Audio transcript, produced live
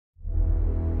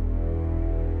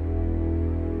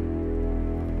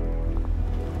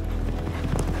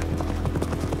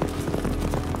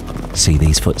See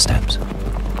these footsteps?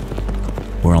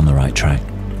 We're on the right track.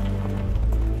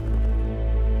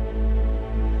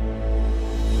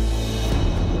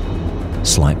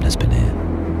 Sleipner's been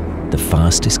here. The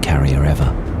fastest carrier ever.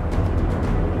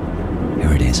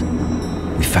 Here it is.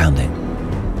 We found it.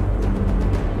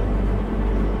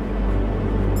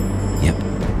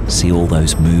 Yep. See all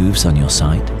those moves on your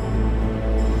site?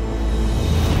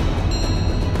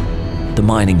 The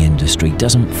mining industry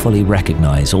doesn't fully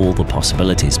recognize all the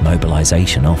possibilities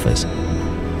mobilization offers.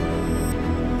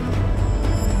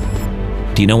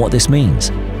 Do you know what this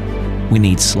means? We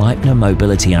need Sleipner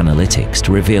Mobility Analytics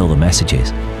to reveal the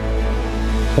messages.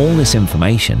 All this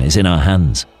information is in our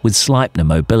hands with Sleipner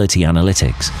Mobility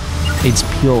Analytics. It's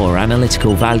pure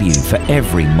analytical value for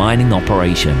every mining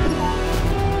operation.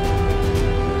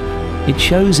 It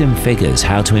shows in figures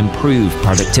how to improve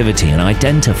productivity and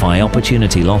identify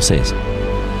opportunity losses.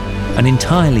 An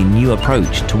entirely new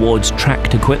approach towards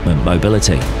tracked equipment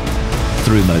mobility.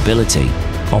 Through mobility,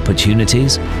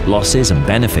 opportunities, losses and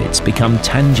benefits become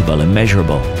tangible and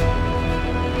measurable.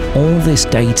 All this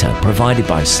data provided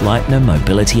by Sleipner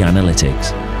Mobility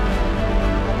Analytics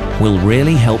will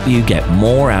really help you get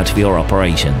more out of your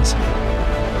operations